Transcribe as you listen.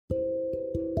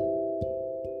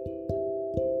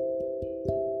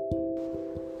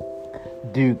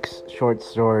Duke's short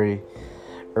story.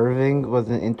 Irving was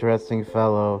an interesting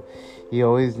fellow. He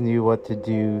always knew what to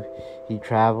do. He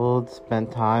traveled,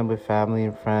 spent time with family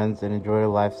and friends, and enjoyed a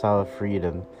lifestyle of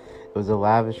freedom. It was a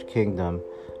lavish kingdom.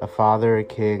 A father, a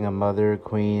king, a mother, a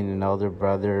queen, an elder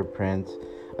brother, a prince,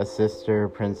 a sister, a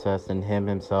princess, and him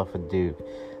himself a duke.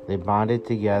 They bonded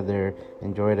together,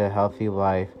 enjoyed a healthy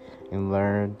life, and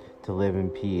learned to live in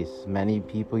peace. Many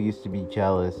people used to be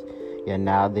jealous, yet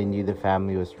now they knew the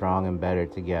family was strong and better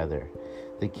together.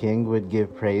 The king would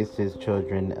give praise to his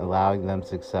children, allowing them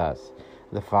success.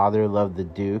 The father loved the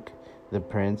duke, the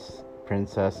prince,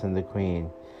 princess, and the queen.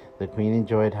 The queen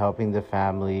enjoyed helping the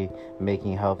family,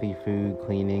 making healthy food,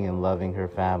 cleaning, and loving her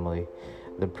family.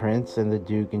 The prince and the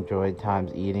duke enjoyed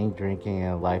times eating, drinking,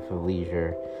 and a life of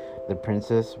leisure. The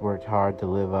princess worked hard to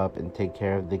live up and take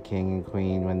care of the king and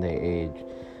queen when they aged.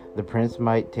 The prince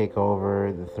might take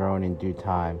over the throne in due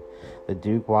time. The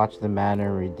duke watched the matter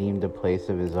and redeemed a place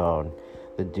of his own.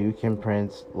 The duke and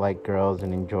prince liked girls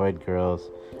and enjoyed girls,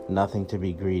 nothing to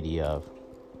be greedy of.